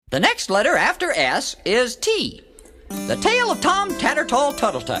The next letter after S is T. The tale of Tom Tattertall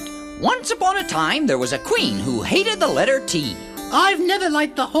Tuttletut. Once upon a time, there was a queen who hated the letter T. I've never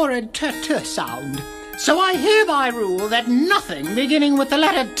liked the horrid t-t sound, so I hereby rule that nothing beginning with the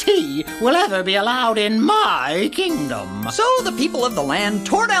letter T will ever be allowed in my kingdom. So the people of the land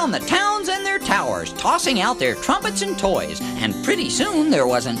tore down the towns and their towers, tossing out their trumpets and toys, and pretty soon there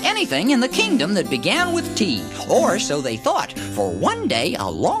wasn't anything in the kingdom that began with T, or so they thought, for one day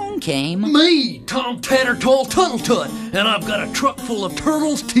along came... Me, Tom Tattertall Tuttletut, and I've got a truck full of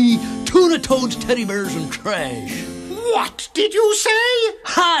turtles, tea, tuna toads, teddy bears, and trash. What did you say?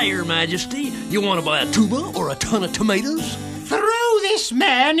 Hi, Your Majesty. You want to buy a tuba or a ton of tomatoes? Throw this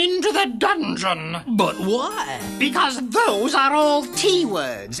man into the dungeon. But why? Because those are all T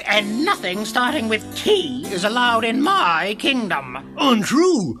words, and nothing starting with T is allowed in my kingdom.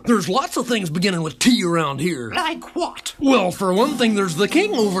 Untrue. There's lots of things beginning with T around here. Like what? Well, for one thing, there's the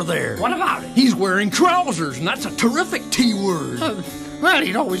king over there. What about it? He's wearing trousers, and that's a terrific T word. Well,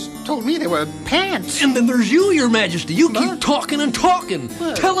 he'd always told me they were pants. And then there's you, Your Majesty. You keep talking and talking,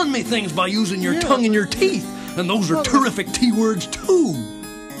 telling me things by using your tongue and your teeth. And those are terrific T words, too.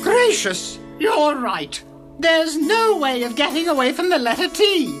 Gracious, you're right. There's no way of getting away from the letter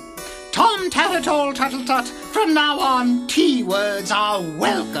T. Tom Tattertall Tuttletut, from now on, T words are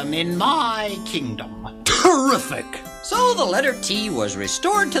welcome in my kingdom. Terrific! So the letter T was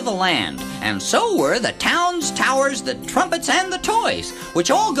restored to the land, and so were the towns, towers, the trumpets, and the toys,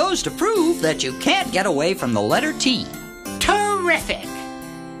 which all goes to prove that you can't get away from the letter T. Terrific!